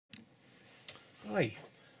Hi,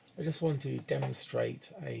 I just want to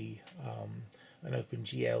demonstrate an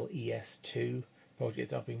OpenGL ES2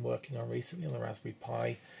 project I've been working on recently on the Raspberry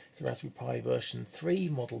Pi. It's a Raspberry Pi version 3,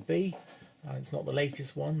 Model B. It's not the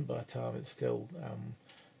latest one, but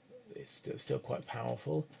it's still quite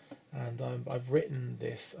powerful. And I've written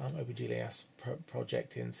this OpenGL ES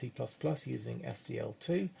project in C++ using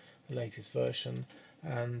SDL2, the latest version,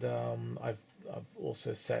 and I've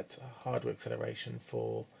also set hardware acceleration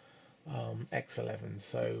for X11.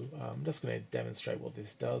 So I'm just going to demonstrate what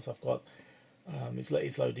this does. I've got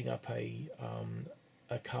it's loading up a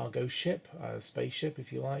cargo ship, a spaceship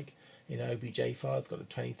if you like, in an OBJ file. It's got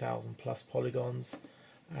 20,000 plus polygons,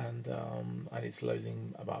 and it's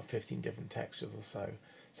loading about 15 different textures or so.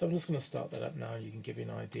 So I'm just going to start that up now, and you can give you an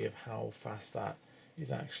idea of how fast that is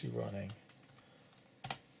actually running.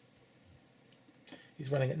 It's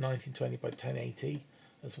running at 1920 by 1080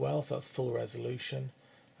 as well, so that's full resolution.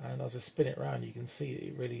 And as I spin it around, you can see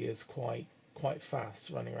it really is quite fast,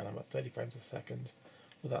 running around about 30 frames a second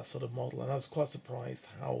for that sort of model. And I was quite surprised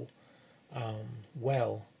how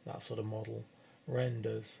well that sort of model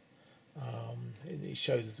renders. It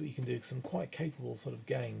shows us that you can do some quite capable sort of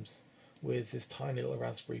games with this tiny little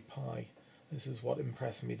Raspberry Pi. This is what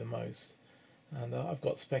impressed me the most. And I've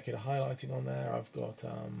got specular highlighting on there. I've got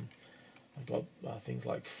things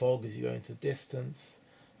like fog as you go into the distance,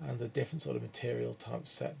 and the different sort of material types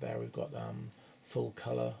set there. We've got full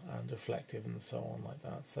color and reflective and so on like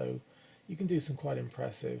that. So you can do some quite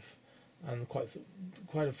impressive and quite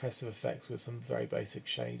impressive effects with some very basic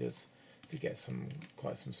shaders to get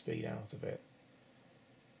quite some speed out of it.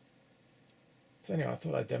 So anyway, I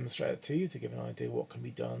thought I'd demonstrate it to you to give an idea what can be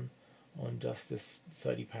done on just this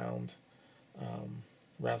 £30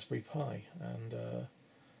 Raspberry Pi,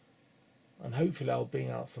 and hopefully I'll bring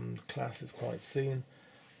out some classes quite soon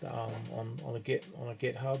on a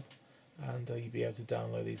GitHub, and you'll be able to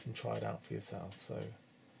download these and try it out for yourself. So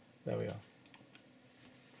there we are.